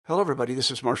Hello, everybody. This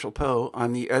is Marshall Poe.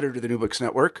 I'm the editor of the New Books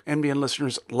Network. NBN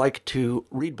listeners like to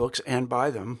read books and buy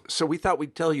them. So we thought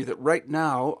we'd tell you that right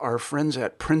now, our friends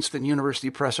at Princeton University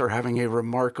Press are having a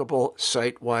remarkable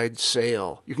site-wide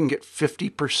sale. You can get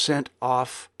 50%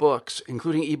 off books,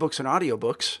 including ebooks and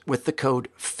audiobooks, with the code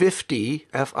 50,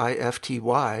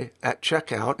 F-I-F-T-Y, at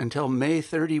checkout until May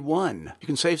 31. You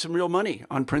can save some real money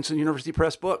on Princeton University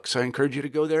Press books. I encourage you to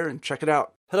go there and check it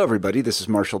out. Hello, everybody. This is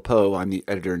Marshall Poe. I'm the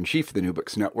editor-in-chief of the New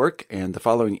Books Network, and the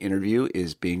following interview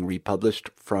is being republished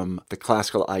from the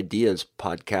Classical Ideas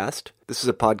podcast. This is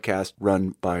a podcast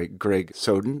run by Greg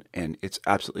Soden, and it's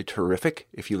absolutely terrific.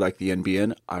 If you like the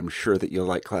NBN, I'm sure that you'll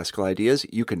like Classical Ideas.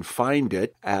 You can find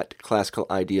it at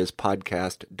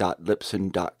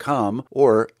classicalideaspodcast.libsyn.com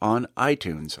or on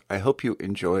iTunes. I hope you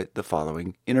enjoy the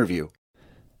following interview.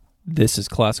 This is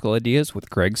Classical Ideas with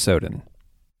Greg Soden.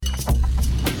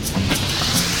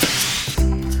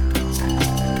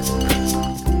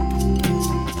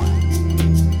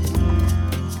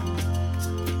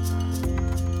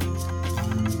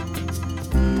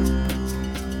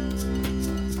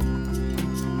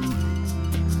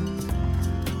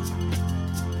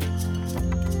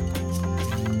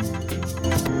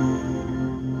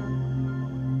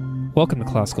 Welcome to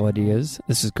Classical Ideas.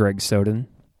 This is Greg Soden.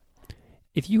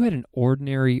 If you had an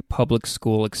ordinary public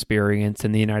school experience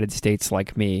in the United States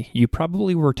like me, you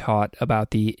probably were taught about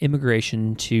the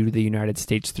immigration to the United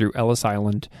States through Ellis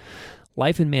Island,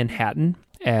 life in Manhattan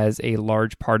as a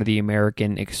large part of the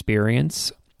American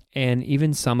experience, and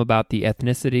even some about the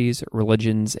ethnicities,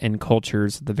 religions, and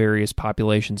cultures of the various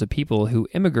populations of people who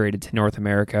immigrated to North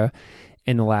America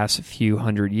in the last few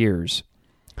hundred years.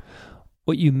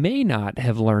 What you may not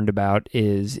have learned about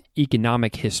is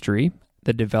economic history,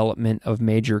 the development of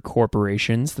major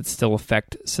corporations that still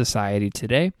affect society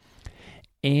today,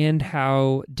 and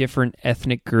how different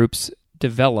ethnic groups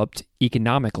developed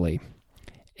economically.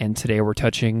 And today we're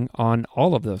touching on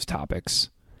all of those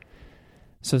topics.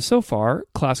 So far,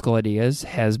 Classical Ideas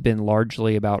has been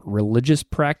largely about religious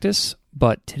practice,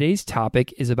 but today's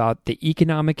topic is about the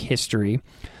economic history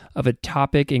of a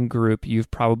topic and group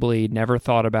you've probably never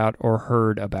thought about or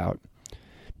heard about: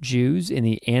 Jews in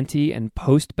the ante- and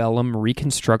postbellum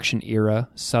Reconstruction era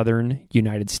Southern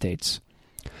United States.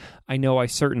 I know I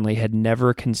certainly had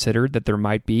never considered that there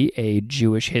might be a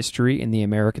Jewish history in the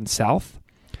American South.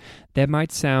 That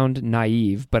might sound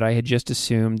naive, but I had just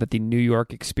assumed that the New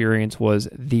York experience was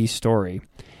the story,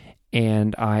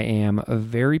 and I am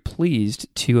very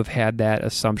pleased to have had that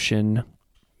assumption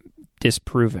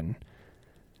disproven.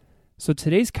 So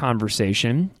today's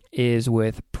conversation is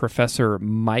with Professor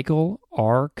Michael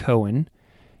R. Cohen,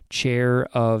 chair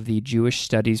of the Jewish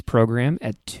Studies program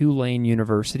at Tulane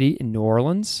University in New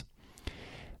Orleans.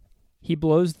 He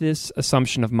blows this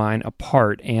assumption of mine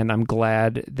apart, and I'm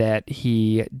glad that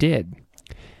he did.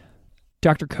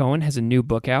 Dr. Cohen has a new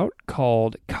book out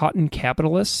called Cotton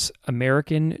Capitalists: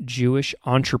 American Jewish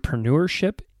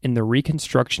Entrepreneurship in the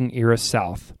Reconstruction Era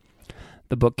South.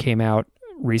 The book came out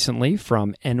recently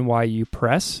from NYU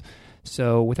Press.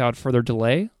 So without further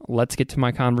delay, let's get to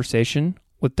my conversation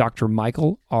with Dr.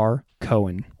 Michael R.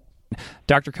 Cohen.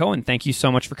 Dr. Cohen, thank you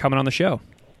so much for coming on the show.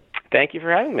 Thank you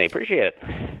for having me. Appreciate it.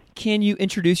 Can you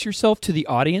introduce yourself to the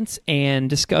audience and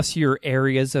discuss your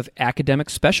areas of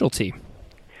academic specialty?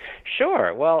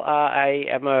 Sure. Well, I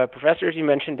am a professor, as you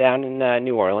mentioned, down in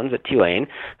New Orleans at Tulane.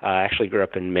 I actually grew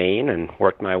up in Maine and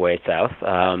worked my way south.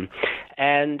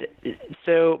 And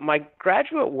so my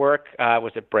graduate work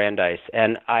was at Brandeis,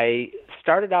 and I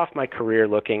started off my career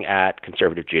looking at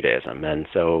conservative Judaism. And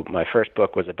so my first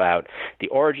book was about the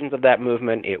origins of that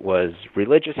movement. It was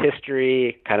religious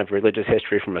history, kind of religious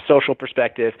history from a social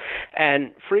perspective.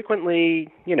 And frequently,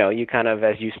 you kind of,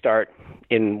 as you start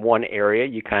in one area,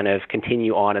 you kind of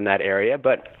continue on in that area.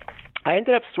 But I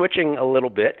ended up switching a little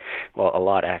bit, well, a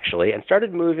lot actually, and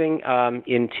started moving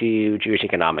into Jewish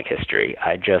economic history.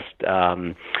 I just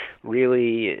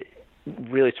really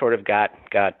sort of got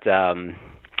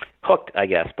hooked, I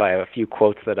guess, by a few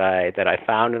quotes that I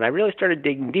found, and I really started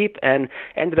digging deep and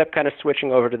ended up kind of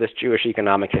switching over to this Jewish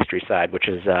economic history side, which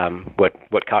is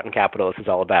what Cotton Capitalists is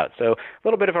all about. So a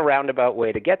little bit of a roundabout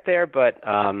way to get there, but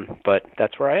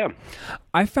that's where I am.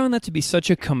 I found that to be such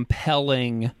a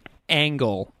compelling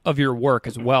angle of your work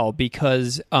as well,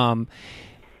 because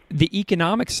the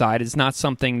economic side is not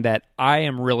something that I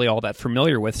am really all that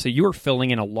familiar with, so you are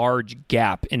filling in a large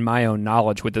gap in my own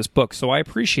knowledge with this book. So I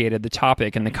appreciated the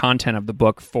topic and the content of the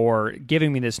book for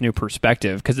giving me this new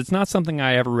perspective, because it's not something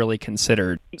I ever really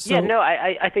considered. So, yeah, no,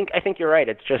 I think you're right.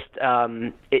 It's just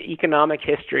economic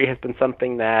history has been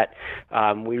something that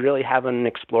we really haven't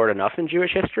explored enough in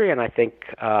Jewish history, and I think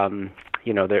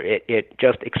it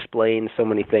just explains so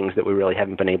many things that we really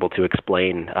haven't been able to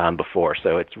explain before.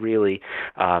 So I've really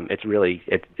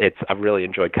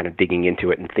enjoyed kind of digging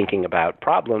into it and thinking about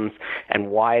problems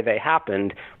and why they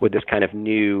happened with this kind of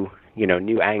new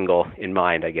angle in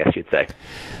mind, I guess you'd say.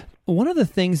 One of the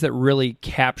things that really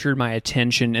captured my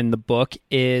attention in the book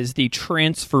is the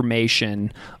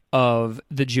transformation of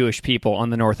the Jewish people on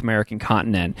the North American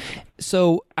continent.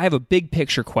 So I have a big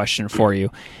picture question for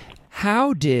you.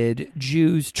 How did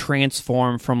Jews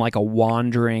transform from like a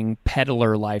wandering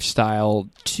peddler lifestyle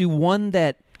to one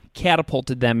that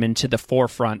catapulted them into the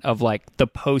forefront of like the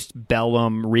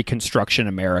post-bellum Reconstruction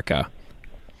America?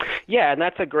 Yeah, and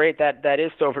that's a great, that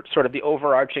is sort of the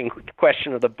overarching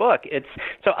question of the book.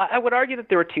 So I would argue that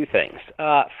there were two things.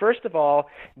 First of all,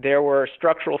 there were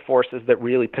structural forces that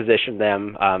really positioned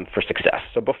them for success.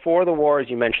 So before the war, as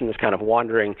you mentioned, this kind of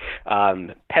wandering,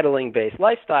 peddling-based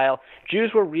lifestyle,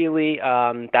 Jews were really,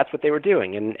 that's what they were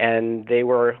doing, and they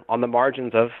were on the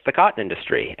margins of the cotton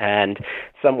industry. And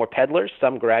some were peddlers,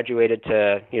 some graduated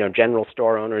to, general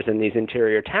store owners in these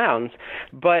interior towns,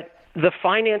 but the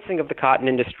financing of the cotton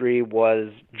industry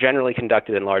was generally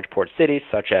conducted in large port cities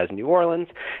such as New Orleans,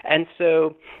 and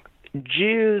so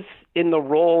Jews in the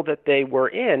role that they were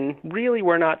in really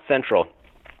were not central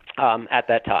at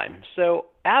that time. So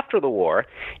after the war,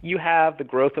 you have the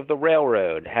growth of the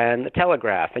railroad and the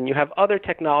telegraph, and you have other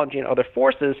technology and other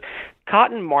forces.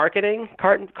 Cotton marketing,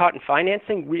 cotton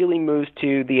financing really moves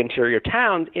to the interior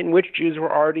towns in which Jews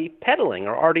were already peddling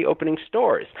or already opening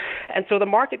stores. And so the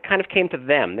market kind of came to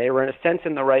them. They were, in a sense,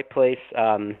 in the right place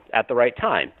at the right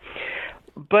time.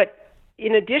 But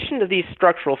in addition to these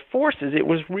structural forces, it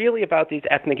was really about these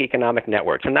ethnic economic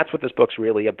networks, and that's what this book's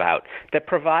really about, that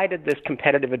provided this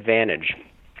competitive advantage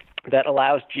that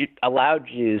allowed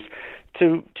Jews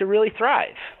to really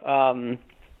thrive.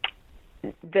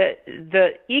 The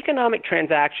economic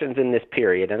transactions in this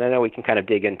period, and I know we can kind of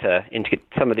dig into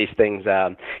some of these things,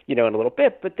 in a little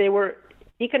bit, but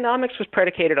economics was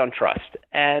predicated on trust.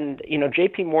 And,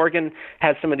 J.P. Morgan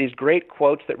has some of these great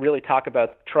quotes that really talk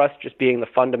about trust just being the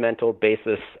fundamental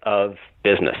basis of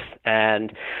business.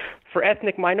 And for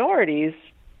ethnic minorities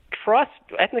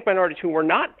who were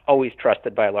not always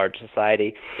trusted by a large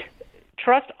society,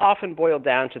 trust often boiled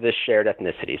down to this shared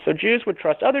ethnicity. So Jews would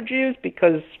trust other Jews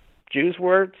because Jews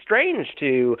were strange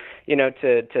to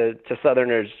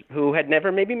Southerners who had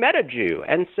never maybe met a Jew.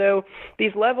 And so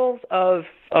these levels of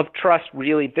trust,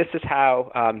 really, this is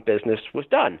how business was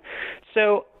done.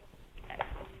 So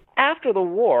after the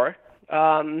war,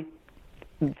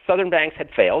 Southern banks had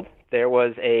failed. There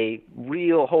was a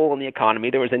real hole in the economy.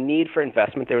 There was a need for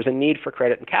investment. There was a need for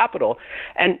credit and capital.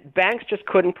 And banks just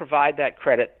couldn't provide that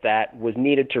credit that was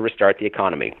needed to restart the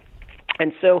economy.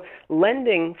 And so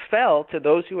lending fell to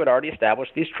those who had already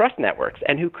established these trust networks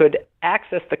and who could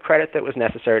access the credit that was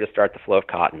necessary to start the flow of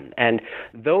cotton. And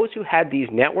those who had these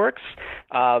networks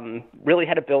really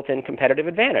had a built-in competitive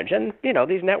advantage. And,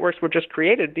 these networks were just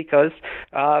created because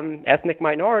ethnic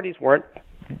minorities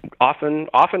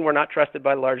often were not trusted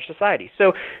by large society.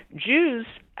 So Jews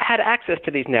had access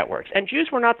to these networks, and Jews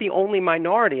were not the only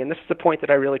minority, and this is the point that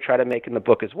I really try to make in the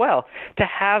book as well, to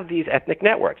have these ethnic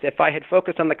networks. If I had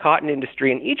focused on the cotton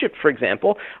industry in Egypt, for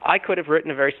example, I could have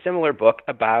written a very similar book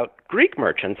about Greek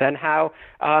merchants and how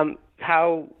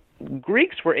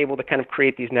Greeks were able to kind of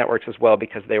create these networks as well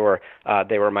because they were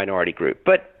a minority group.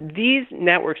 But these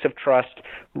networks of trust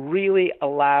really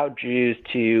allowed Jews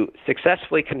to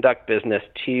successfully conduct business,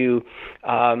 to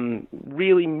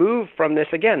really move from this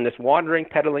wandering,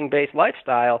 peddling-based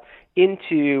lifestyle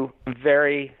into a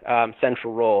very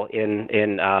central role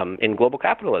in global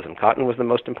capitalism. Cotton was the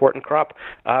most important crop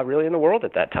really in the world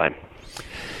at that time.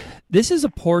 This is a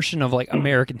portion of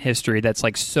American history that's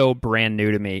so brand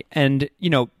new to me. And,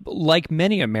 like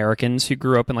many Americans who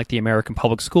grew up in the American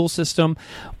public school system,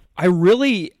 I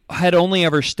really had only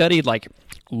ever studied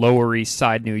Lower East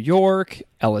Side New York,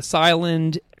 Ellis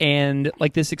Island, and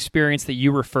this experience that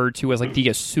you referred to as the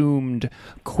assumed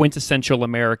quintessential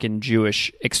American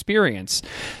Jewish experience.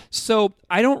 So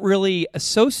I don't really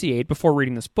associate, before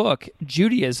reading this book,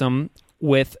 Judaism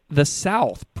with the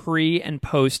South pre and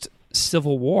post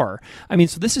Civil War.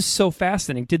 So this is so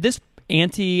fascinating. Did this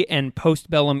ante and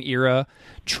postbellum era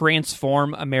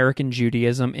transform American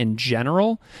Judaism in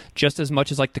general, just as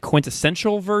much as the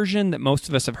quintessential version that most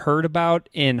of us have heard about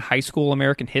in high school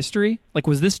American history?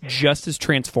 Was this just as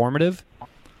transformative?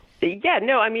 Yeah,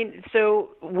 no, I mean, so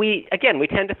we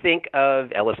tend to think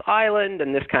of Ellis Island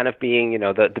and this kind of being,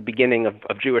 the beginning of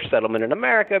Jewish settlement in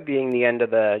America, being the end of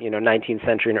the, 19th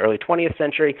century and early 20th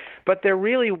century. But there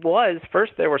really was,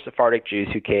 first there were Sephardic Jews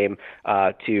who came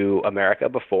to America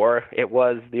before it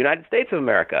was the United States of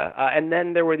America. And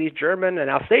then there were these German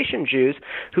and Alsatian Jews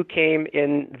who came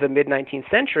in the mid-19th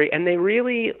century, and they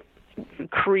really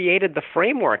created the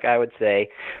framework, I would say,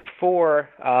 for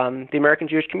the American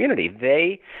Jewish community.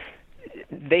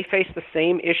 They faced the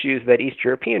same issues that East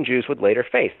European Jews would later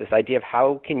face, this idea of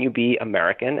how can you be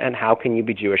American and how can you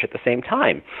be Jewish at the same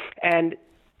time. And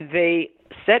they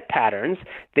set patterns,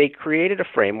 they created a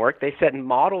framework, they set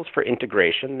models for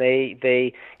integration,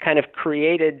 they kind of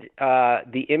created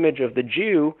the image of the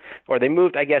Jew, or they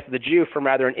moved, I guess, the Jew from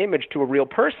rather an image to a real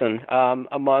person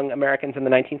among Americans in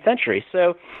the 19th century.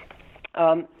 So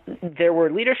there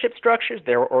were leadership structures,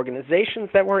 there were organizations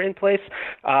that were in place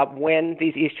when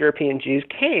these East European Jews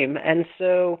came. And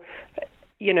so,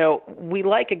 we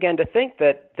like, again, to think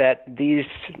that these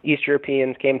East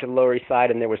Europeans came to the Lower East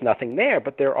Side and there was nothing there,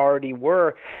 but there already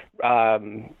were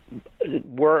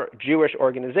Jewish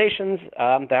organizations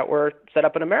that were set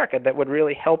up in America that would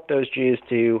really help those Jews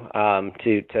to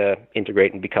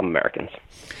integrate and become Americans.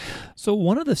 So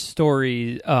one of the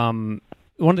stories...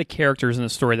 one of the characters in the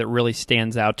story that really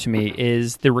stands out to me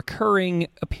is the recurring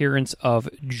appearance of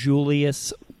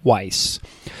Julius Weiss.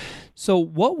 So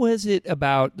what was it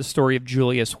about the story of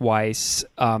Julius Weiss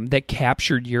that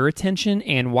captured your attention,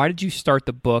 and why did you start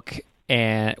the book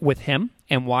with him,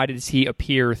 and why does he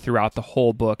appear throughout the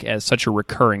whole book as such a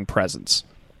recurring presence?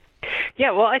 Yeah,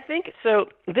 well, I think so.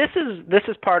 This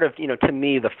is part of, to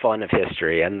me, the fun of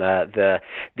history and the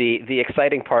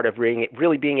exciting part of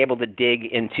really being able to dig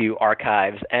into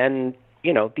archives. And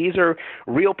these are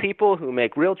real people who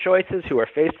make real choices, who are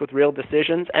faced with real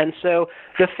decisions. And so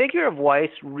the figure of Weiss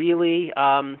really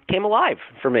came alive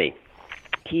for me.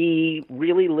 He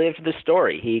really lived the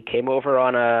story. He came over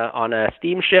on a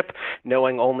steamship,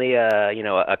 knowing only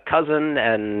a cousin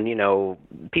and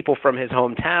people from his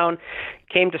hometown.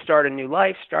 Came to start a new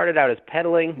life. Started out as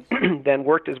peddling, then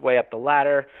worked his way up the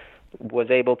ladder. Was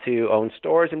able to own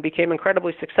stores and became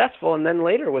incredibly successful, and then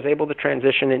later was able to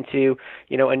transition into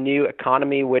a new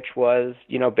economy, which was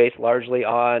based largely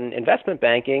on investment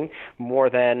banking more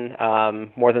than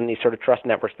these sort of trust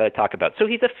networks that I talk about. So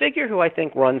he's a figure who I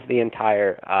think runs the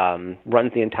entire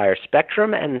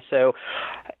spectrum. And so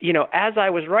as I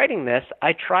was writing this,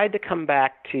 I tried to come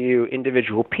back to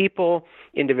individual people,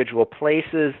 individual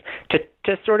places,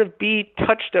 to sort of be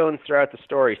touchstones throughout the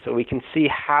story, so we can see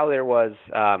how there was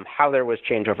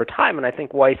change over time. And I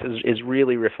think Weiss is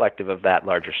really reflective of that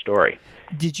larger story.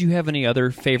 Did you have any other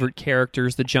favorite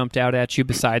characters that jumped out at you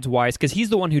besides Weiss? Because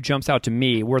he's the one who jumps out to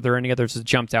me. Were there any others that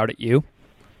jumped out at you?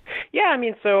 Yeah, I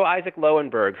mean, so Isaac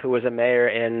Lowenberg, who was a mayor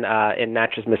in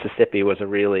Natchez, Mississippi, was a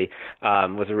really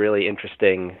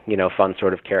interesting, fun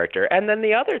sort of character. And then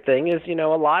the other thing is, a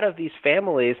lot of these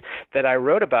families that I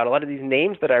wrote about, a lot of these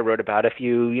names that I wrote about, if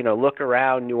you look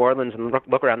around New Orleans and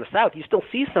look around the South, you still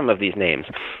see some of these names.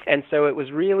 And so it was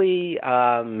really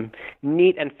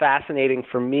neat and fascinating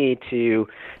for me to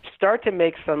start to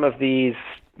make some of these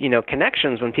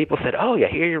connections when people said, "Oh, yeah,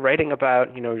 here you're writing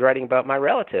about my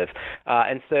relative,"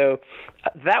 and so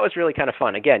that was really kind of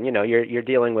fun. Again, you're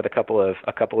dealing with a couple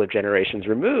of generations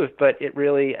removed, but it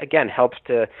really, again, helps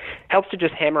to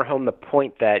just hammer home the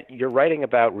point that you're writing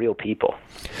about real people.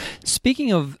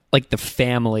 Speaking of the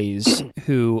families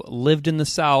who lived in the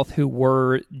South, who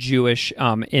were Jewish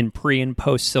in pre and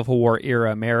post Civil War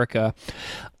era America,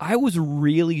 I was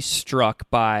really struck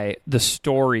by the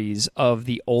stories of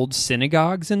the old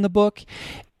synagogues in the book,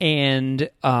 and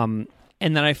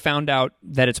then I found out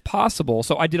that it's possible.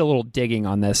 So I did a little digging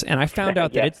on this, and I found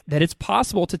out yeah. that it's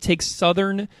possible to take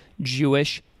Southern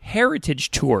Jewish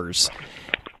heritage tours.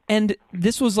 And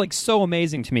this was so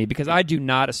amazing to me because I do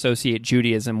not associate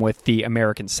Judaism with the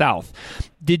American South.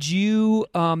 Did you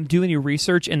do any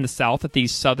research in the South at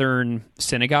these Southern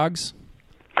synagogues?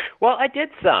 Well, I did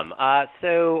some.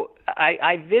 So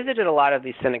I visited a lot of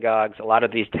these synagogues, a lot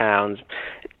of these towns.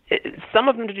 Some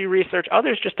of them to do research,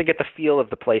 others just to get the feel of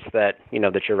the place that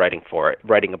that you're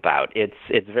writing about.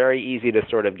 It's very easy to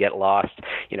sort of get lost.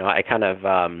 I kind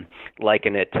of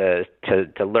liken it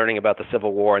to learning about the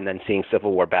Civil War and then seeing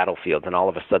Civil War battlefields and all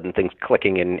of a sudden things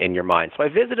clicking in your mind. So I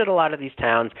visited a lot of these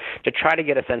towns to try to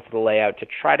get a sense of the layout, to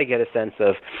try to get a sense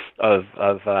of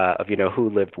who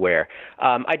lived where.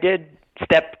 I did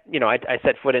I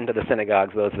set foot into the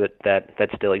synagogues, those that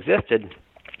still existed.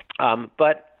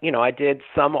 But I did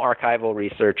some archival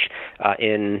research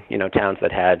in towns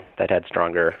that had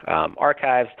stronger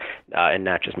archives. In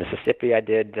Natchez, Mississippi, I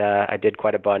did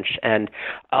quite a bunch, and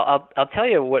I'll tell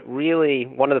you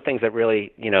one of the things that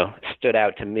really stood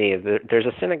out to me. There's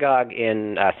a synagogue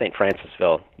in St.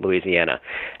 Francisville, Louisiana,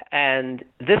 and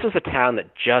this was a town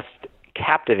that just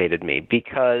captivated me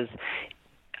because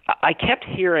I kept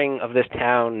hearing of this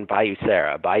town, Bayou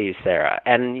Sara,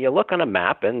 and you look on a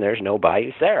map and there's no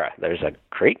Bayou Sara. There's a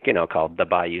creek, called the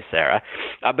Bayou Sara,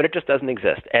 but it just doesn't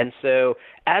exist. And so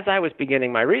as I was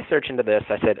beginning my research into this,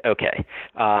 I said, okay,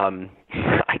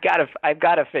 I've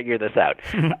got to figure this out.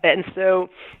 And so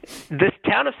this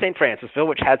town of St. Francisville,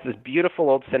 which has this beautiful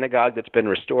old synagogue that's been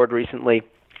restored recently,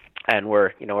 and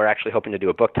we're actually hoping to do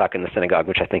a book talk in the synagogue,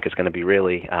 which I think is going to be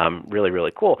really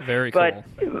cool. Very cool.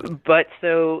 But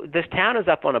so this town is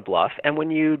up on a bluff, and when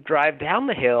you drive down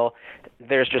the hill,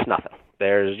 there's just nothing.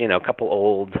 There's a couple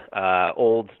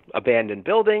old abandoned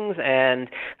buildings and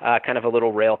kind of a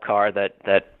little rail car that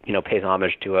pays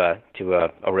homage to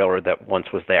a railroad that once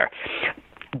was there.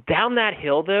 Down that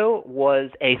hill, though, was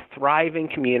a thriving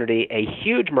community, a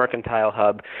huge mercantile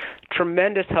hub,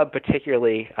 tremendous hub,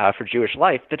 particularly for Jewish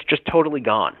life, that's just totally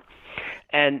gone.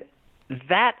 And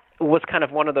that was kind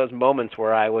of one of those moments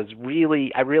where I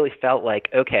really felt like,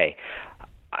 okay,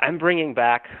 I'm bringing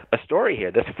back a story here.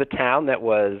 This is a town that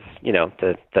was,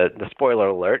 the spoiler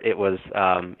alert, it was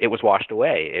washed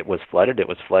away. It was flooded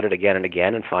again and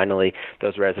again, and finally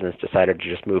those residents decided to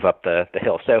just move up the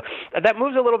hill. So that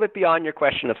moves a little bit beyond your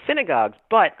question of synagogues,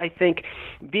 but I think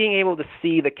being able to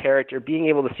see the character, being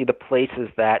able to see the places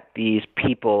that these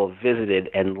people visited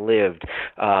and lived,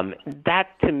 that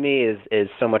to me is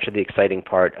so much of the exciting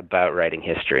part about writing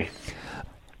history.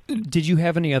 Did you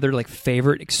have any other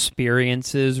favorite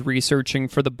experiences researching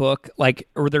for the book?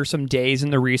 Were there some days in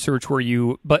the research where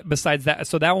but besides that,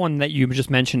 so that one that you just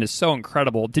mentioned is so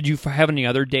incredible. Did you have any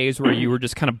other days where you were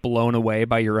just kind of blown away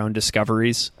by your own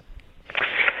discoveries?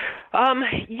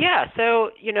 Yeah,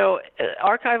 so,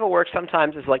 archival work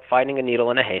sometimes is like finding a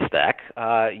needle in a haystack.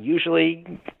 Usually,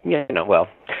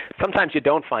 sometimes you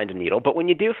don't find a needle, but when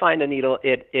you do find a needle,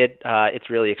 it's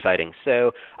really exciting.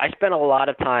 So I spent a lot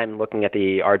of time looking at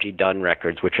the R.G. Dunn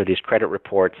records, which are these credit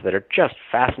reports that are just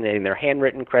fascinating. They're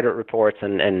handwritten credit reports,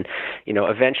 and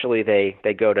eventually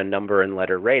they go to number and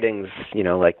letter ratings,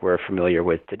 like we're familiar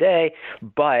with today,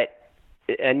 but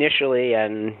initially,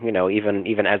 and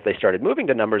even as they started moving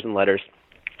to numbers and letters,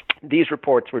 these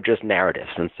reports were just narratives.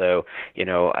 And so,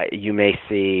 you may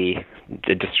see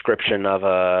the description of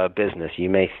a business. You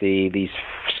may see these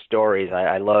stories.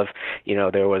 I love,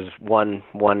 there was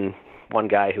one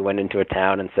guy who went into a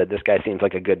town and said, this guy seems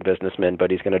like a good businessman,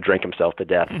 but he's going to drink himself to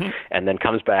death. Mm-hmm. And then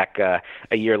comes back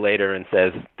a year later and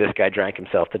says, this guy drank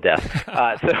himself to death.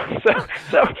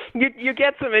 So you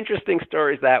get some interesting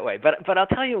stories that way. But I'll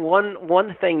tell you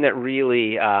one thing that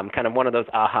really kind of one of those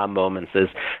aha moments is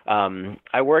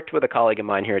I worked with a colleague of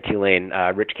mine here at Tulane,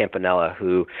 Rich Campanella,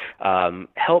 who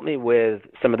helped me with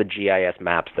some of the GIS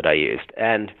maps that I used.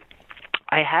 And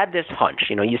I had this hunch,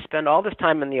 you spend all this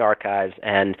time in the archives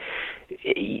and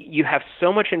you have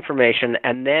so much information,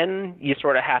 and then you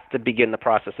sort of have to begin the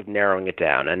process of narrowing it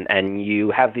down. And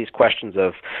you have these questions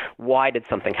of why did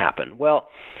something happen? Well,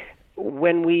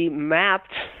 when we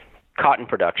mapped cotton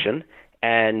production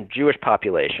and Jewish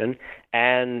population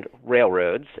and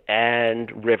railroads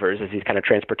and rivers as these kind of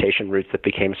transportation routes that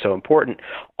became so important,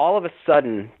 all of a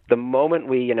sudden, the moment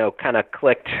we, kind of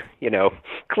clicked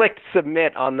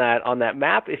submit on that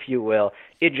map, if you will,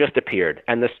 it just appeared.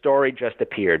 And the story just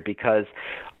appeared because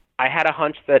I had a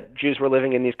hunch that Jews were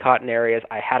living in these cotton areas.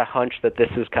 I had a hunch that this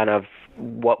is kind of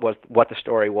what the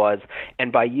story was,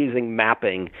 and by using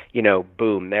mapping,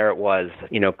 boom, there it was,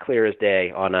 clear as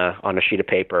day on a sheet of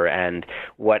paper. And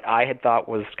what I had thought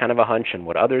was kind of a hunch, and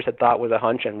what others had thought was a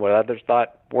hunch, and what others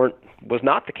thought was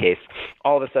not the case,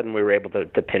 all of a sudden we were able to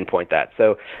pinpoint that.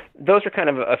 So those are kind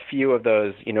of a few of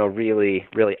those, really,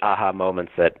 really aha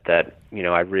moments that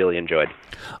I really enjoyed.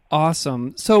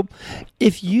 Awesome. So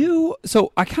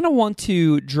I kind of want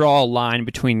to draw a line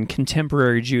between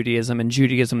contemporary Judaism and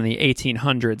Judaism in the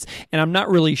 1800s, and I'm not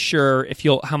really sure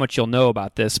how much you'll know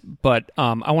about this, but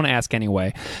I want to ask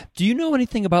anyway. Do you know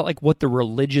anything about what the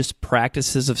religious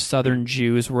practices of Southern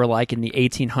Jews were like in the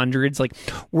 1800s?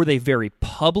 Were they very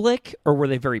public or were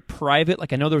they very private?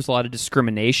 I know there was a lot of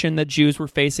discrimination that Jews were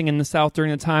facing in the South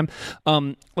during the time.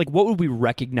 What would we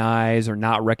recognize or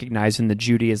not recognize in the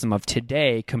Judaism of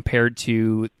today compared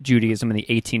to Judaism in the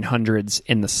 1800s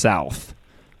in the South?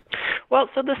 Well,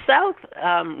 so the South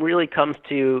really comes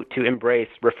to embrace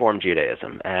Reform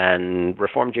Judaism, and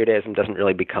Reform Judaism doesn't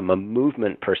really become a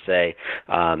movement per se,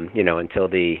 until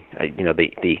the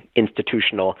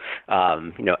institutional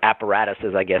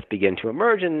apparatuses, I guess, begin to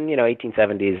emerge in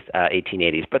 1870s,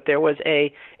 1880s. But there was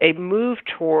a move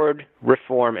toward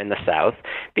reform in the South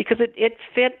because it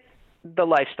fit the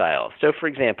lifestyle. So, for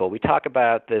example, we talk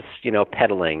about this,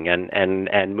 peddling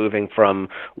and moving from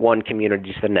one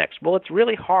community to the next. Well, it's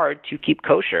really hard to keep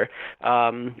kosher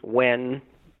when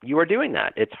you are doing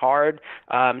that. It's hard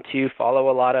to follow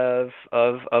a lot of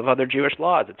other Jewish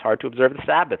laws. It's hard to observe the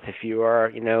Sabbath if you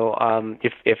are,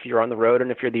 if you're on the road and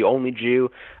if you're the only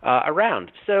Jew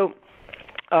around. So,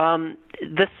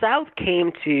 the South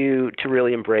came to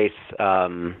really embrace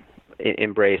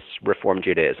Reform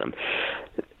Judaism.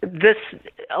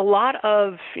 A lot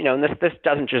of, and this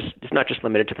it's not just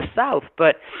limited to the South,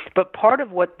 but part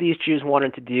of what these Jews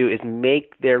wanted to do is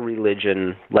make their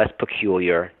religion less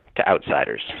peculiar to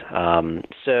outsiders.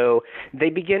 So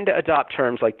they begin to adopt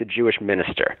terms like the Jewish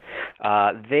minister.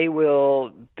 They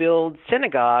will build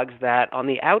synagogues that on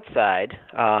the outside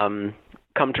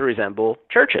come to resemble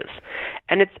churches,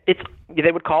 and it's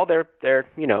they would call their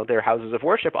houses of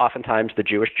worship oftentimes the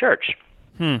Jewish church.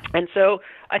 And so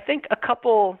I think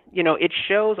it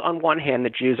shows on one hand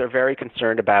that Jews are very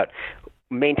concerned about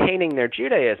maintaining their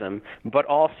Judaism, but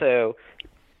also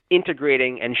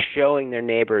integrating and showing their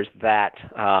neighbors that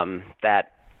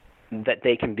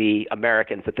they can be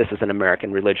Americans, that this is an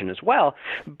American religion as well.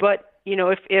 But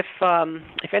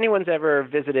if anyone's ever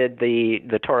visited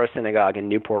the Torah Synagogue in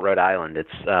Newport, Rhode Island,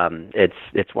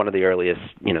 it's one of the earliest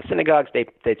synagogues,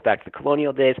 dates back to the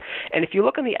colonial days. And if you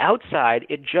look on the outside,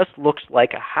 it just looks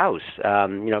like a house,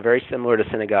 very similar to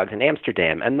synagogues in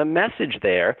Amsterdam. And the message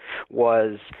there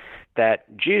was that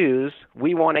Jews,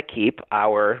 we want to keep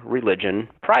our religion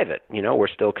private. We're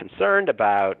still concerned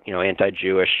about,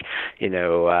 anti-Jewish,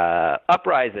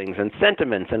 uprisings and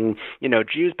sentiments. And,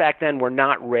 Jews back then were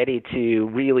not ready to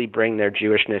really bring their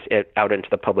Jewishness out into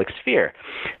the public sphere.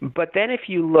 But then if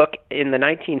you look in the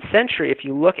 19th century, if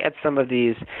you look at some of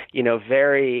these,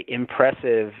 very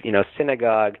impressive,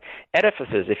 synagogue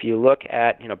edifices, if you look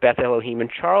at, Beth Elohim in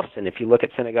Charleston, if you look at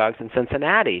synagogues in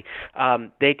Cincinnati,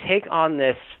 they take on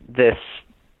this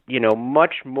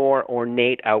much more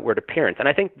ornate outward appearance. And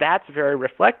I think that's very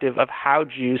reflective of how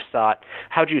Jews saw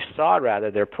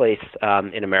their place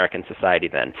in American society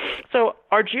then. So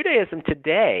our Judaism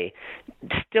today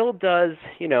still does,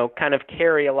 kind of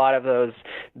carry a lot of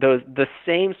the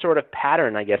same sort of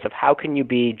pattern, I guess, of how can you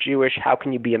be Jewish, how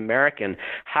can you be American,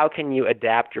 how can you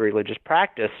adapt your religious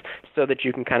practice so that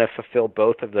you can kind of fulfill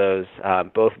both of those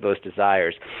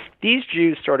desires. These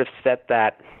Jews sort of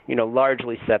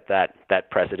largely set that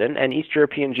precedent, and East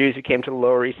European Jews who came to the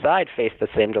Lower East Side faced the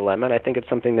same dilemma, and I think it's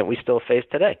something that we still face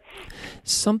today.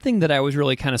 Something that I was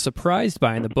really kind of surprised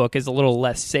by in the book is a little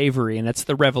less savory, and it's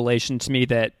the revelation to me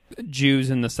that Jews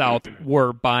in the South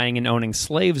were buying and owning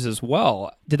slaves as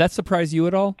well. Did that surprise you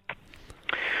at all?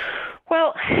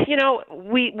 Well,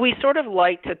 we sort of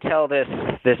like to tell this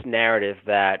narrative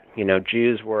that,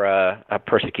 Jews were a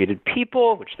persecuted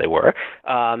people, which they were,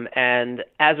 and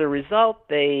as a result,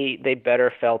 they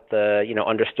better felt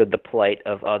understood the plight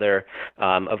of other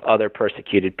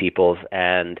persecuted peoples,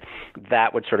 and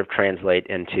that would sort of translate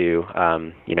into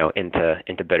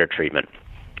into better treatment.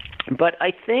 But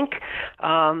I think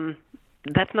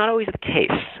that's not always the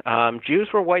case. Jews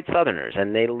were white Southerners,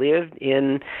 and they lived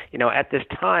in, at this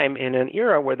time in an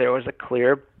era where there was a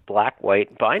clear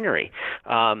black-white binary.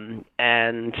 And,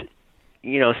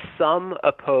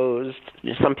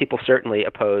 some people certainly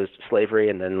opposed slavery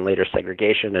and then later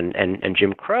segregation and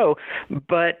Jim Crow,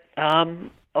 but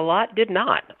a lot did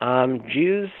not.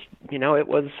 Jews, it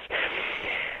was...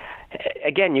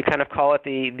 Again, you kind of call it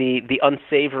the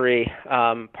unsavory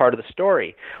part of the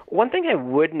story. One thing I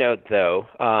would note, though,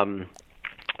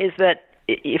 is that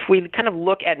if we kind of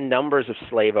look at numbers of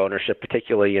slave ownership,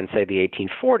 particularly in, say, the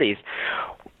 1840s,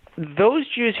 those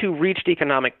Jews who reached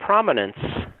economic prominence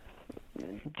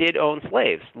did own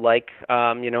slaves, like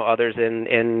others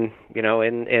in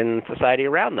society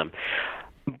around them,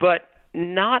 but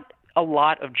not a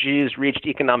lot of Jews reached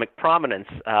economic prominence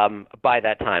by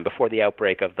that time, before the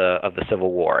outbreak of the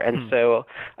Civil War. And so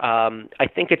I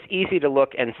think it's easy to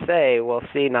look and say, well,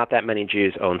 see, not that many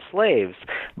Jews own slaves,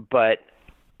 but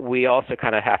we also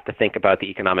kind of have to think about the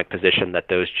economic position that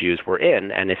those Jews were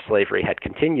in, and if slavery had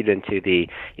continued into the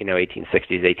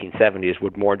 1860s, 1870s,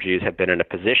 would more Jews have been in a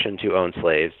position to own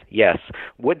slaves? Yes.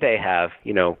 Would they have?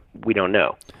 We don't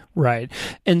know. Right.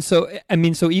 And so,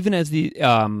 so even as the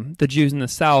Jews in the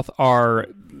South are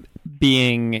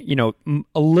being,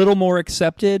 a little more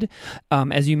accepted,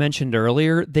 as you mentioned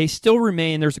earlier, they still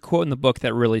remain. There's a quote in the book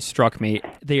that really struck me.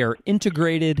 They are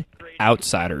integrated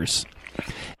outsiders.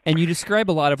 And you describe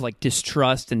a lot of like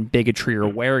distrust and bigotry or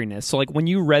wariness. So like when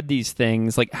you read these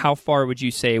things, like how far would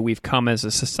you say we've come as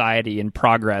a society in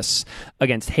progress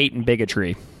against hate and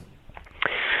bigotry?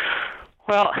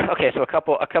 Well, okay, so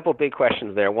a couple big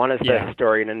questions there. One is the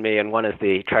historian in me, and one is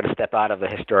the try to step out of the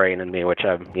historian in me, which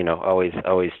I'm,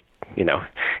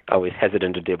 always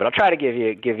hesitant to do. But I'll try to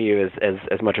give you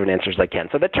as much of an answer as I can.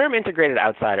 So the term integrated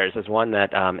outsiders is one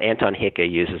that Anton Hicke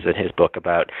uses in his book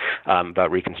about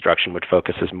Reconstruction, which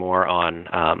focuses more on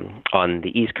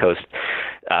the East Coast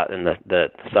and the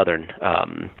Southern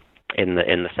in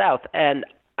the South. And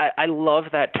I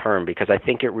love that term because I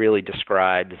think it really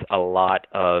describes a lot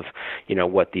of,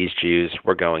 what these Jews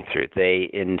were going through. They,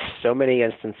 in so many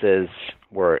instances,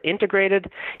 were integrated,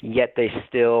 yet they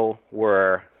still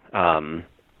were outsiders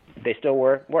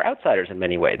in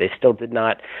many ways. They still did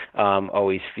not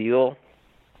always feel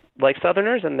like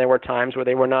Southerners, and there were times where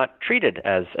they were not treated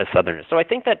as Southerners. So I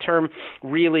think that term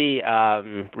really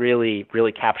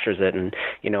captures it. And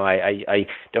I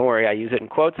don't worry, I use it in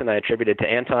quotes, and I attribute it to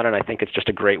Anton, and I think it's just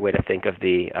a great way to think of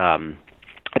the.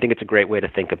 I think it's a great way to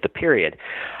think of the period.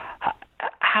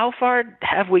 How far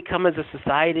have we come as a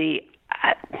society?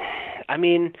 I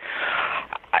mean,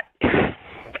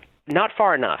 not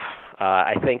far enough.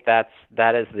 I think that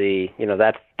is the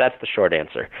that's the short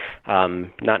answer.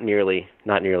 Not nearly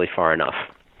far enough.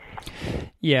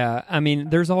 Yeah, I mean,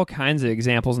 there's all kinds of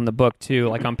examples in the book too.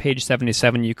 Like on page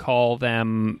 77, you call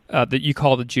them you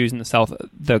call the Jews in the South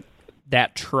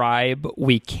that tribe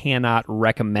we cannot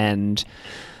recommend.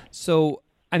 So,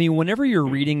 I mean, whenever you're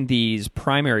reading these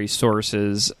primary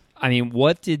sources, I mean,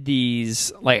 what did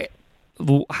these like?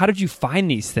 How did you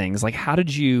find these things? Like, how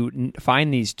did you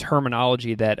find these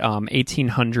terminology that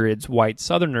 1800s white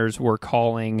Southerners were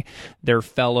calling their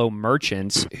fellow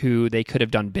merchants who they could have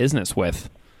done business with?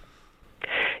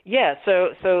 Yeah, so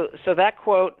that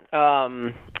quote,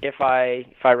 if I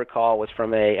recall, was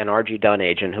from an R.G. Dunn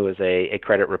agent who was a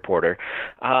credit reporter,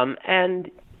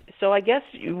 and so I guess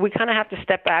we kind of have to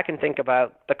step back and think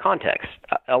about the context.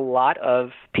 A lot of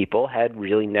people had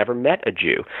really never met a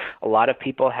Jew. A lot of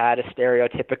people had a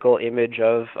stereotypical image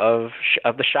of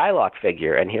the Shylock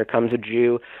figure, and here comes a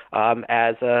Jew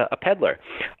as a peddler.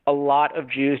 A lot of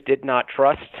Jews did not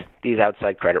trust these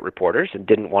outside credit reporters and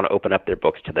didn't want to open up their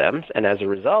books to them, and as a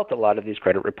result, a lot of these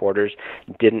credit reporters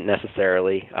didn't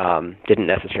necessarily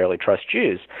trust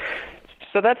Jews.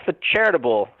 So that's the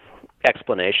charitable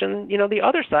explanation. The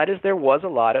other side is there was a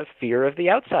lot of fear of the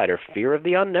outsider, fear of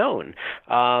the unknown.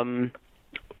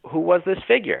 Who was this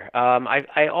figure?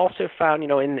 I also found,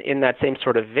 in that same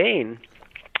sort of vein,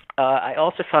 I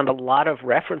also found a lot of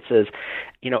references,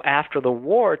 after the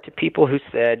war to people who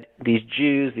said these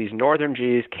Jews, these northern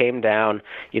Jews came down,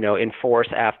 in force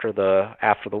after the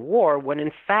war, when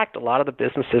in fact a lot of the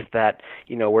businesses that,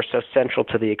 were so central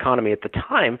to the economy at the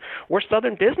time were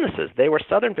southern businesses. They were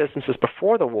southern businesses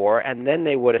before the war, and then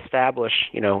they would establish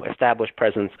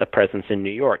a presence in New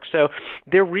York. So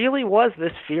there really was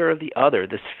this fear of the other,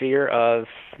 this fear of,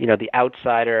 the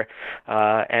outsider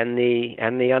and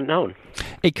the unknown.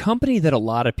 A company that a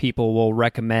lot of people will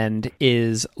recommend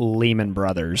is Lehman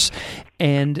Brothers.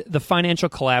 And the financial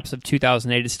collapse of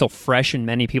 2008 is still fresh in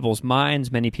many people's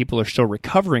minds. Many people are still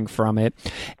recovering from it.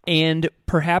 And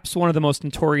perhaps one of the most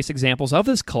notorious examples of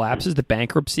this collapse is the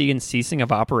bankruptcy and ceasing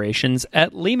of operations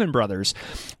at Lehman Brothers.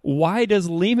 Why does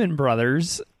Lehman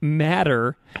Brothers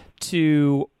matter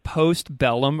to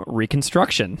post-bellum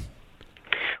Reconstruction?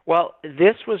 Well,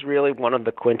 this was really one of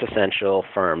the quintessential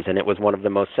firms, and it was one of the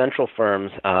most central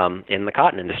firms in the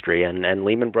cotton industry. And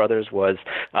Lehman Brothers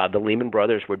the Lehman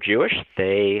Brothers were Jewish.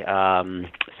 They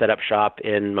set up shop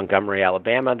in Montgomery,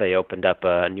 Alabama. They opened up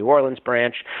a New Orleans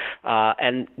branch,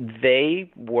 and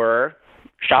they were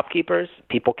shopkeepers.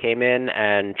 People came in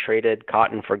and traded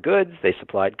cotton for goods. They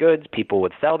supplied goods. People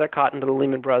would sell their cotton to the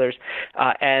Lehman Brothers.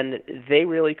 And they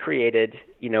really created,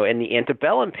 in the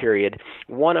antebellum period,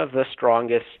 one of the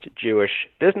strongest Jewish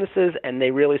businesses. And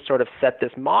they really sort of set this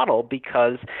model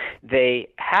because they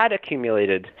had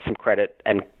accumulated some credit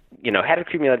and had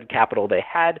accumulated capital. They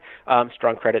had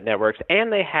strong credit networks,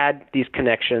 and they had these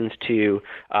connections to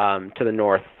the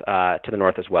north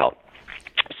as well.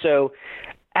 So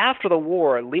after the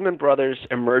war, Lehman Brothers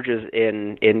emerges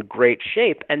in great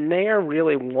shape, and they are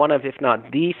really one of, if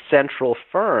not the central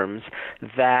firms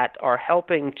that are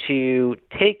helping to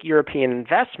take European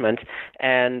investment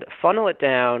and funnel it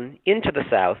down into the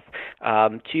South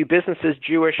to businesses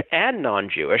Jewish and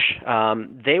non-Jewish.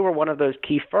 They were one of those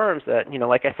key firms that,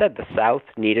 like I said, the South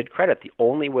needed credit. The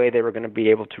only way they were going to be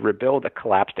able to rebuild a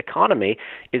collapsed economy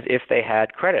is if they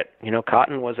had credit.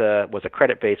 Cotton was a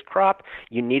credit-based crop.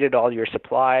 You needed all your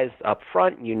supplies up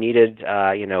front. You needed,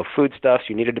 foodstuffs.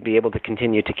 You needed to be able to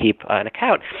continue to keep an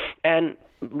account. And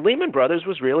Lehman Brothers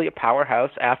was really a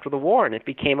powerhouse after the war, and it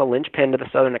became a linchpin to the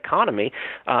Southern economy,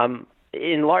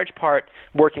 in large part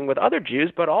working with other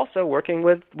Jews, but also working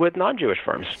with non-Jewish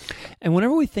firms. And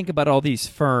whenever we think about all these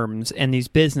firms and these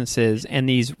businesses and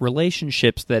these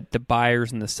relationships that the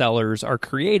buyers and the sellers are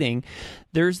creating,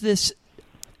 there's this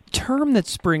term that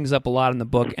springs up a lot in the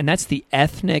book, and that's the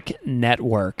ethnic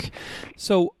network.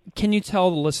 So can you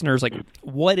tell the listeners,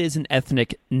 what is an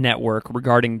ethnic network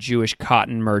regarding Jewish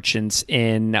cotton merchants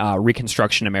in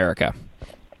Reconstruction America?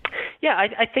 Yeah,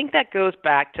 I think that goes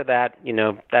back to that,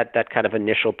 that kind of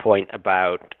initial point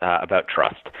about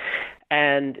trust.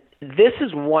 And this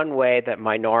is one way that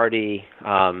minorities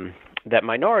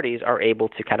are able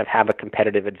to kind of have a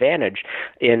competitive advantage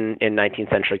in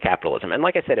 19th century capitalism. And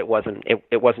like I said, it wasn't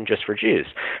just for Jews.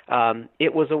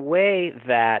 It was a way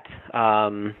that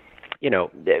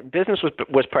business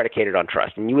was predicated on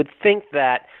trust. And you would think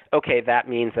that, okay, that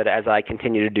means that as I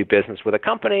continue to do business with a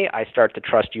company, I start to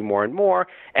trust you more and more,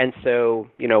 and so,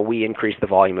 we increase the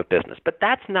volume of business. But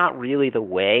that's not really the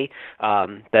way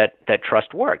that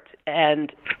trust worked.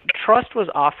 And trust was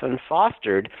often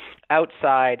fostered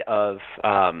outside of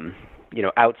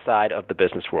outside of the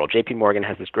business world. J.P. Morgan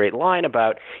has this great line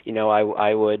about,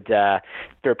 I would, there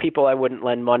are people I wouldn't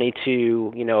lend money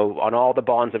to, on all the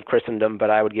bonds of Christendom, but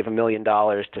I would give $1 million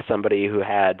to somebody who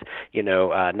had,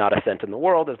 not a cent in the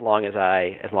world as long as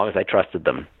I trusted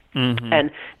them. Mm-hmm.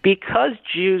 And because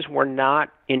Jews were not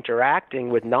interacting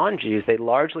with non-Jews, they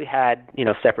largely had,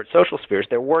 separate social spheres.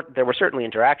 There were certainly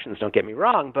interactions, don't get me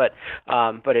wrong, but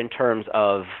in terms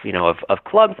of, of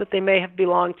clubs that they may have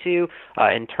belonged to,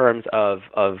 in terms of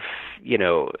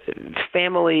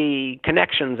family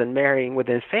connections and marrying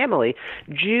within family,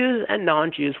 Jews and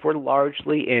non-Jews were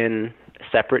largely in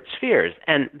separate spheres,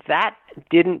 and that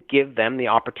didn't give them the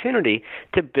opportunity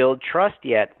to build trust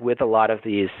yet with a lot of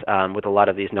these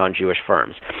non-Jewish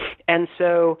firms. And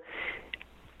so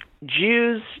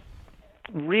Jews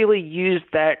really used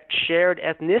that shared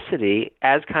ethnicity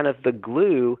as kind of the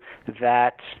glue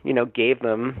that, gave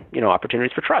them,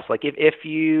 opportunities for trust. Like if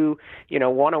you,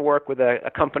 want to work with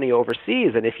a company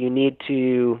overseas, and if you need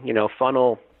to,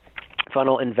 funnel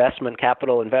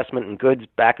capital investment and goods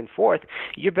back and forth,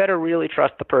 you better really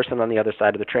trust the person on the other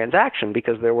side of the transaction,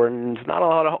 because there's not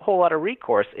a whole lot of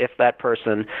recourse if that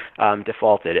person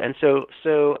defaulted. And so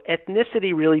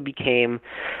ethnicity really became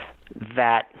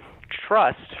that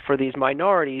trust for these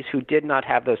minorities who did not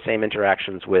have those same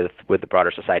interactions with the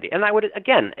broader society. And I would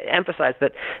again emphasize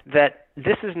that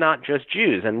this is not just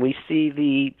Jews, and we see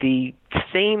the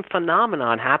same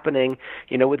phenomenon happening,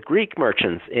 with Greek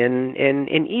merchants in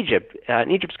Egypt, in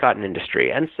Egypt's cotton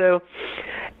industry. And so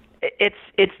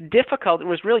it's difficult. It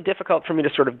was really difficult for me to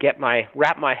sort of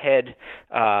wrap my head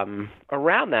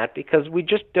around that, because we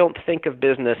just don't think of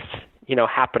business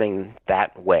happening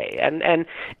that way. And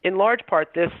in large part,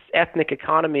 this ethnic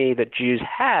economy that Jews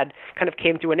had kind of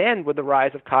came to an end with the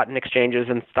rise of cotton exchanges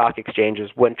and stock exchanges,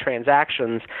 when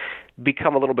transactions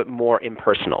become a little bit more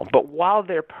impersonal. But while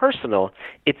they're personal,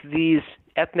 it's these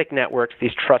ethnic networks,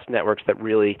 these trust networks, that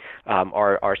really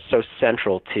are so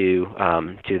central to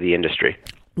the industry.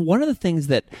 One of the things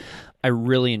that I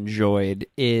really enjoyed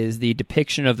is the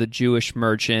depiction of the Jewish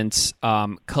merchants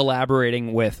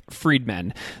collaborating with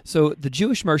freedmen. So the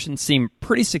Jewish merchants seem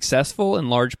pretty successful in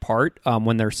large part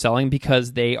when they're selling,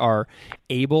 because they are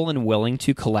able and willing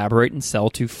to collaborate and sell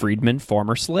to freedmen,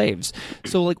 former slaves.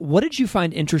 So, what did you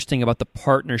find interesting about the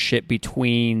partnership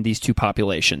between these two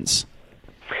populations?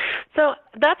 So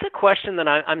that's a question that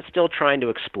I'm still trying to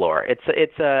explore. It's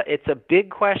a big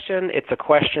question. It's a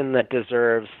question that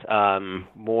deserves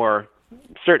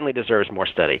certainly deserves more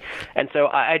study. And so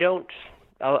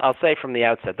I'll say from the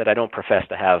outset that I don't profess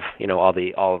to have all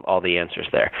the answers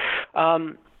there.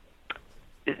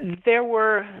 There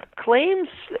were claims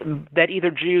that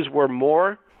either Jews were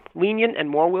more lenient and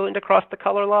more willing to cross the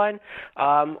color line,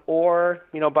 or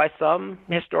by some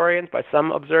historians, by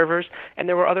some observers, and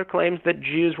there were other claims that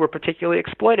Jews were particularly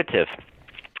exploitative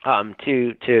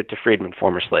to freedmen,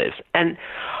 former slaves. And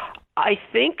I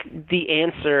think the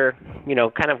answer,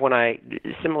 kind of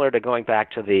similar to going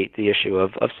back to the issue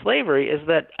of slavery, is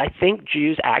that I think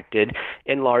Jews acted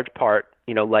in large part,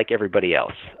 like everybody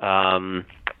else.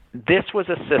 This was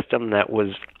a system that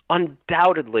was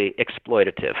undoubtedly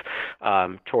exploitative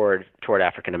toward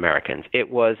African Americans. It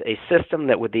was a system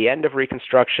that, with the end of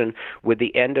Reconstruction, with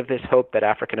the end of this hope that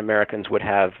African Americans would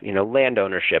have, land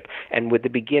ownership, and with the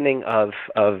beginning of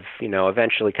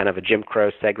eventually kind of a Jim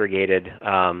Crow segregated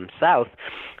South,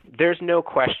 there's no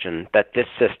question that this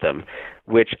system,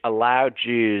 which allowed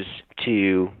Jews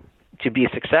to be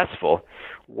successful,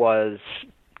 was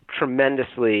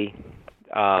tremendously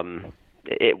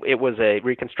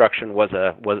Reconstruction was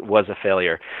a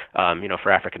failure,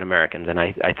 for African Americans, and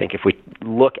I think if we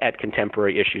look at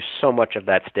contemporary issues, so much of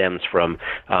that stems from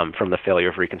the failure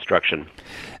of Reconstruction.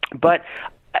 But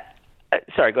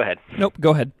sorry, go ahead. Nope,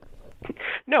 go ahead.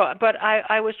 No, but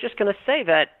I was just going to say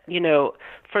that,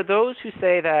 for those who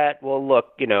say that, well,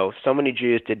 look, so many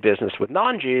Jews did business with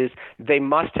non-Jews, they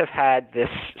must have had this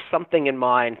something in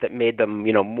mind that made them,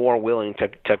 more willing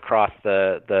to cross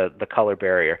the color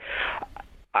barrier.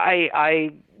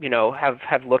 I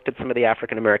have looked at some of the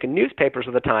African American newspapers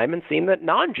of the time and seen that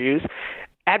non-Jews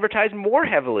advertised more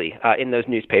heavily in those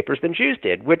newspapers than Jews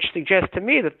did, which suggests to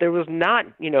me that there was not,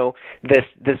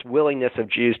 this willingness of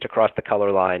Jews to cross the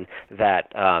color line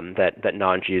that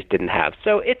non-Jews didn't have.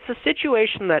 So it's a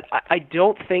situation that I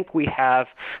don't think we have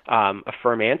a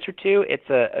firm answer to. It's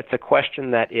a question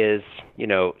that is,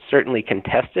 certainly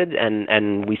contested,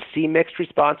 and we see mixed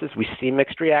responses, we see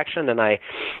mixed reaction, and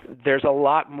there's a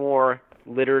lot more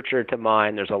literature to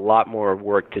mine. There's a lot more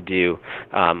work to do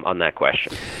on that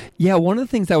question. Yeah, one of the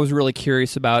things I was really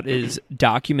curious about is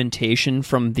documentation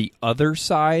from the other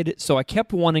side. So I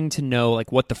kept wanting to know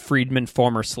what the freedmen,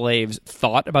 former slaves,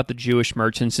 thought about the Jewish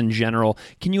merchants in general.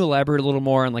 Can you elaborate a little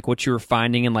more on what you were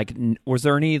finding, and was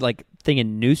there any thing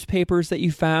in newspapers that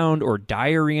you found, or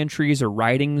diary entries or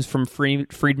writings from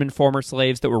freedmen, former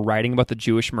slaves that were writing about the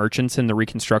Jewish merchants in the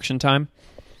Reconstruction time?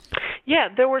 Yeah,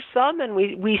 there were some, and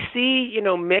we see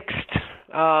mixed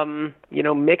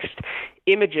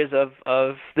images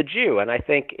of the Jew, and I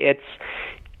think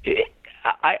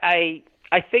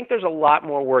I think there's a lot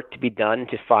more work to be done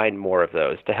to find more of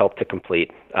those to help to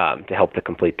complete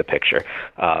the picture.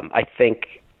 I think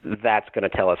that's going to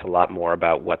tell us a lot more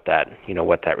about what that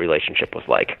relationship was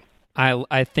like.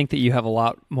 I think that you have a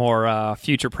lot more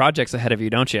future projects ahead of you,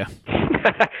 don't you?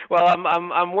 Well,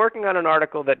 I'm working on an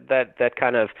article that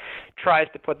kind of tries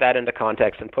to put that into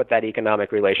context and put that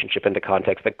economic relationship into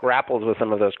context, that grapples with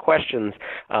some of those questions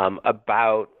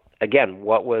about, again,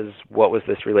 what was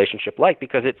this relationship like?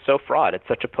 Because it's so fraught. It's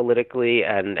such a politically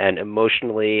and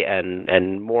emotionally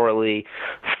and morally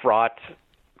fraught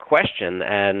question,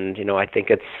 and I think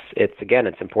it's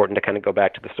important to kind of go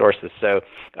back to the sources. So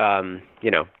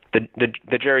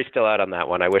The jury's still out on that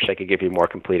one. I wish I could give you a more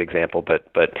complete example,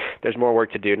 but there's more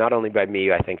work to do, not only by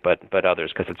me, I think, but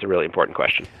others, because it's a really important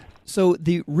question. So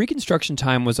the Reconstruction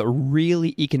time was a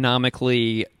really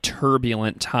economically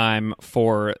turbulent time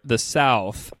for the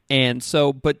South,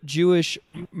 but Jewish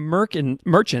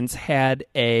merchants had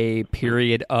a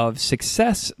period of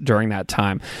success during that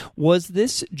time. Was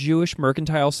this Jewish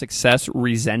mercantile success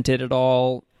resented at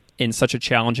all in such a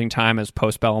challenging time as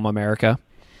postbellum America?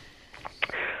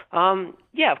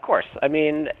 Yeah, of course. I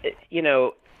mean,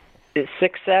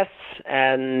 success,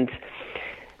 and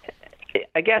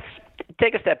I guess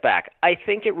take a step back. I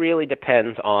think it really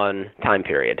depends on time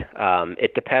period.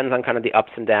 It depends on kind of the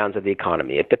ups and downs of the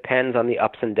economy. It depends on the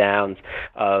ups and downs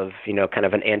of, kind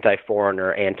of an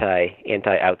anti-foreigner,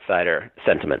 anti-outsider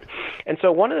sentiment. And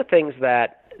so one of the things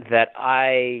that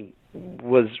I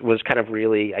was kind of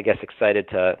really, I guess, excited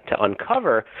to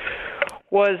uncover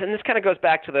was, and this kind of goes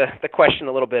back to the question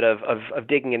a little bit of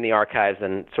digging in the archives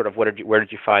and sort of where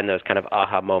did you find those kind of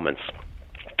aha moments.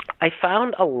 I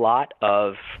found a lot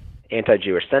of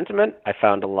anti-Jewish sentiment. I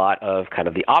found a lot of kind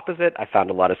of the opposite. I found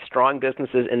a lot of strong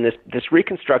businesses in this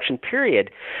Reconstruction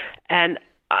period, and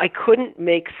I couldn't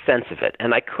make sense of it,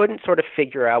 and I couldn't sort of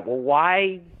figure out, well,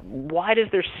 why does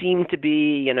there seem to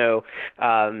be,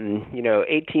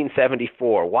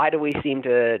 1874? Why do we seem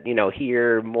to,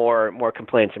 hear more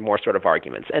complaints and more sort of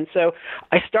arguments? And so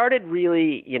I started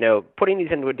really, putting these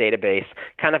into a database,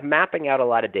 kind of mapping out a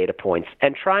lot of data points,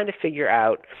 and trying to figure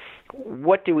out,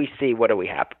 what do we see? What do we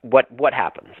have? What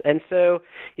happens? And so,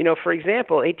 for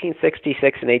example,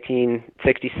 1866 and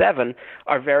 1867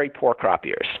 are very poor crop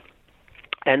years.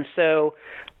 And so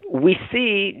we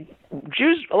see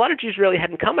a lot of Jews really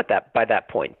hadn't come by that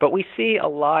point, but we see a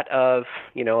lot of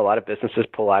businesses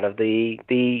pull out of the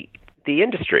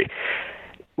industry.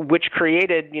 which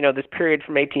created, this period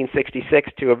from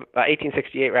 1866 to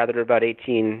 1868 rather to about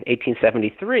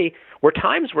 1873, where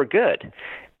times were good.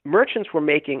 Merchants were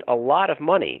making a lot of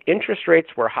money. Interest rates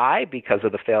were high because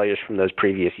of the failures from those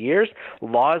previous years.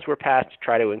 Laws were passed to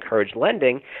try to encourage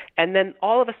lending. And then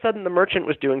all of a sudden, the merchant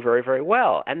was doing very, very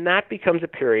well. And that becomes a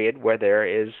period where there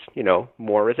is,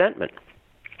 more resentment.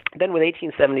 Then with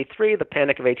 1873, the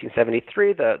Panic of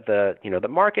 1873, the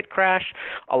market crash,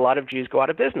 a lot of Jews go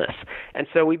out of business. And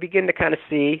so we begin to kind of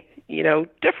see,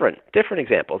 different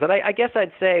examples. And I guess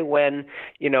I'd say when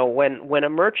a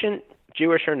merchant,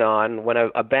 Jewish or non, when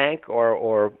a bank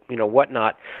or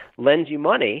whatnot lends you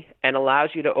money and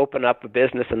allows you to open up a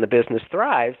business and the business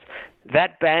thrives,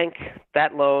 that bank,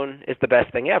 that loan is the best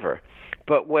thing ever.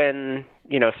 But when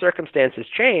circumstances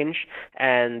change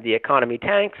and the economy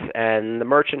tanks and the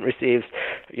merchant receives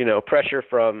pressure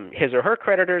from his or her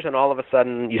creditors, and all of a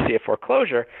sudden you see a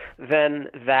foreclosure, then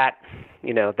that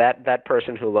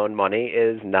person who loaned money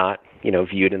is not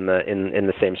viewed in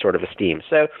the same sort of esteem.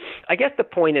 So I guess the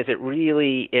point is it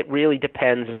really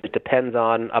depends. It depends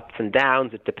on ups and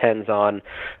downs. It depends on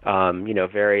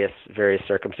various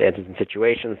circumstances and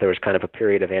situations. There was kind of a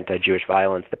period of anti-Jewish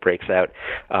violence that breaks out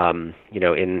in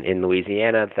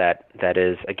Louisiana that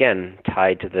is again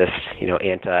tied to this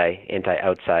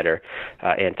anti-outsider,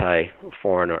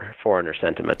 anti-foreigner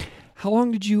sentiment. How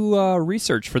long did you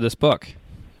research for this book?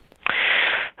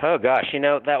 Oh gosh,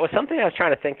 that was something I was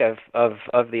trying to think of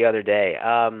the other day.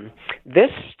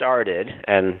 This started,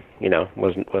 and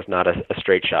was not a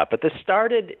straight shot, but this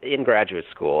started in graduate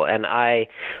school, and I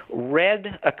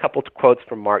read a couple quotes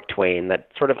from Mark Twain that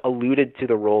sort of alluded to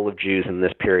the role of Jews in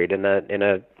this period in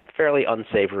a fairly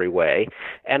unsavory way.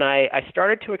 And I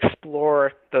started to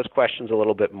explore those questions a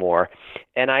little bit more.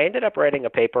 And I ended up writing a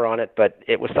paper on it, but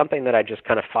it was something that I just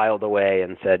kind of filed away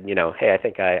and said, hey, I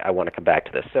think I want to come back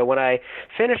to this. So when I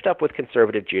finished up with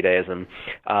conservative Judaism,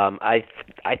 I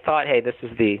thought, hey, this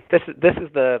is the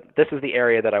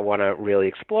area that I want to really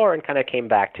explore, and kind of came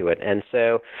back to it. And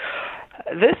so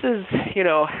this is,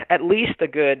 at least a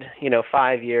good,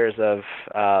 5 years of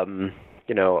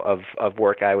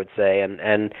work, I would say,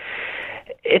 and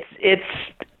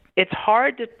it's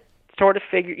hard to sort of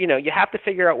figure, you have to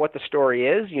figure out what the story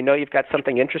is. You've got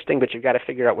something interesting, but you've got to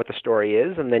figure out what the story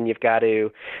is, and then you've got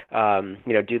to,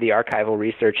 do the archival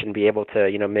research and be able to,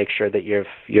 make sure that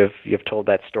you've told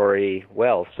that story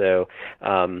well. So,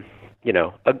 a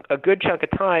good chunk of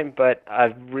time, but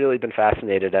I've really been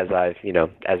fascinated as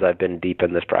I've been deep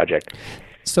in this project.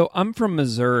 So I'm from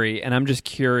Missouri, and I'm just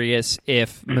curious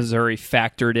if Missouri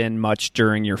factored in much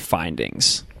during your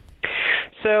findings.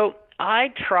 So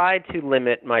I tried to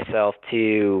limit myself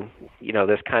to,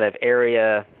 this kind of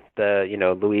area, the,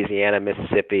 Louisiana,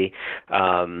 Mississippi,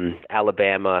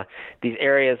 Alabama, these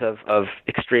areas of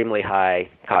extremely high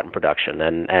cotton production.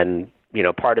 And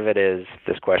part of it is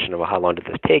this question of, well, how long did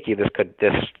this take you? This could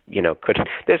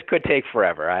take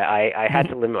forever. I had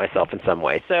to limit myself in some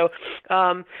way. So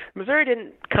Missouri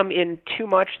didn't come in too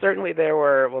much. Certainly there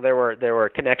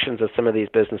were connections of some of these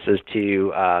businesses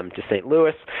to St.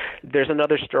 Louis. There's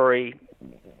another story.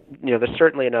 There's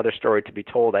certainly another story to be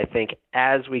told. I think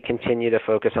as we continue to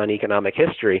focus on economic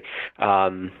history,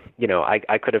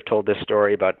 I could have told this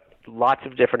story about lots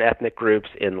of different ethnic groups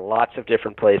in lots of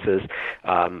different places,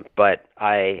 but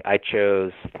I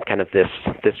chose kind of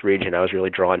this region. I was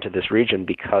really drawn to this region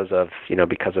because of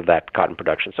that cotton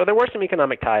production. So there were some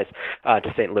economic ties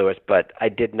to St. Louis, but I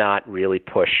did not really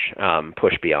push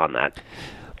beyond that.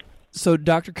 So,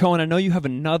 Dr. Cohen, I know you have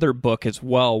another book as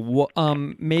well.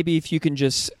 Maybe if you can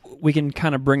we can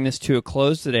kind of bring this to a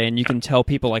close today, and you can tell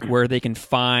people like where they can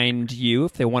find you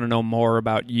if they want to know more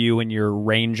about you and your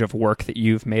range of work that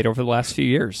you've made over the last few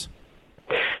years.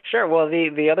 Sure. Well,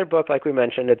 the other book, like we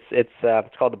mentioned, it's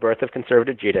called The Birth of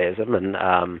Conservative Judaism, and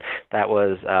that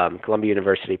was Columbia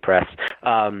University Press.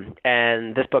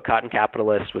 And this book, Cotton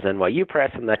Capitalist, was NYU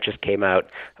Press, and that just came out.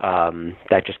 In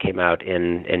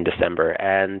December.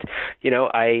 And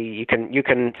you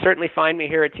can certainly find me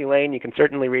here at Tulane. You can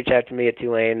certainly reach out to me at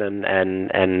Tulane, and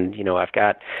I've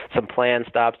got some planned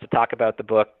stops to talk about the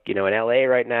book. In LA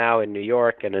right now, in New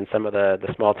York, and in some of the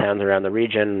small towns around the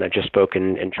region. I just spoke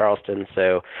in Charleston,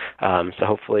 so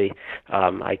hopefully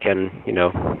I can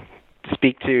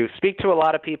speak to a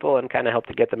lot of people and kind of help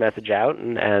to get the message out,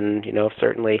 and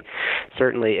certainly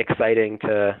exciting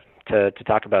to to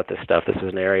talk about this stuff. This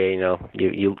is an area,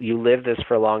 you live this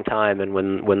for a long time, and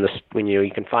when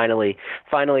you can finally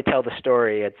tell the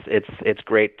story, it's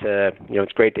great to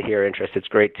hear interest. It's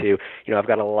great to I've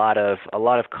got a lot of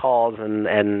calls and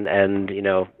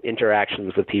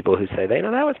interactions with people who say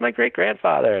that was my great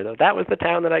grandfather, that was the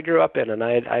town that I grew up in, and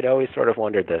I'd always sort of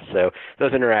wondered this. So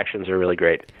those interactions are really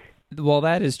great. Well,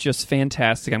 that is just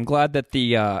fantastic. I'm glad that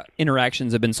the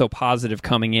interactions have been so positive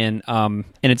coming in, and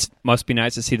it must be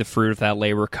nice to see the fruit of that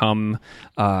labor come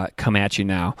at you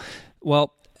now.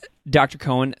 Well, Dr.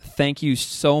 Cohen, thank you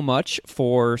so much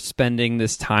for spending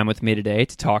this time with me today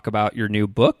to talk about your new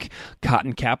book,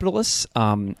 Cotton Capitalists,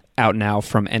 out now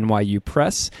from NYU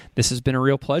Press. This has been a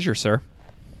real pleasure, sir.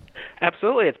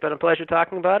 Absolutely. It's been a pleasure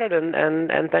talking about it,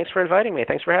 and thanks for inviting me.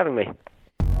 Thanks for having me.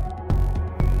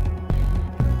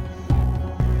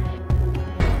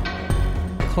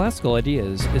 Classical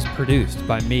Ideas is produced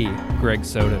by me, Greg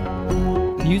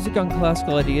Soden. Music on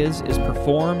Classical Ideas is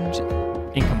performed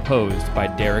and composed by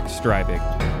Derek Strybig.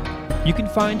 You can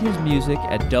find his music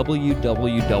at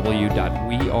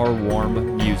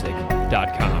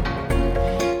www.wearewarmmusic.com.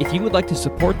 If you would like to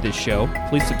support this show,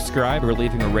 please subscribe or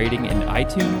leaving a rating in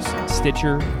iTunes,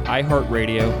 Stitcher,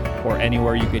 iHeartRadio, or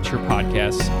anywhere you get your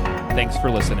podcasts. Thanks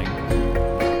for listening.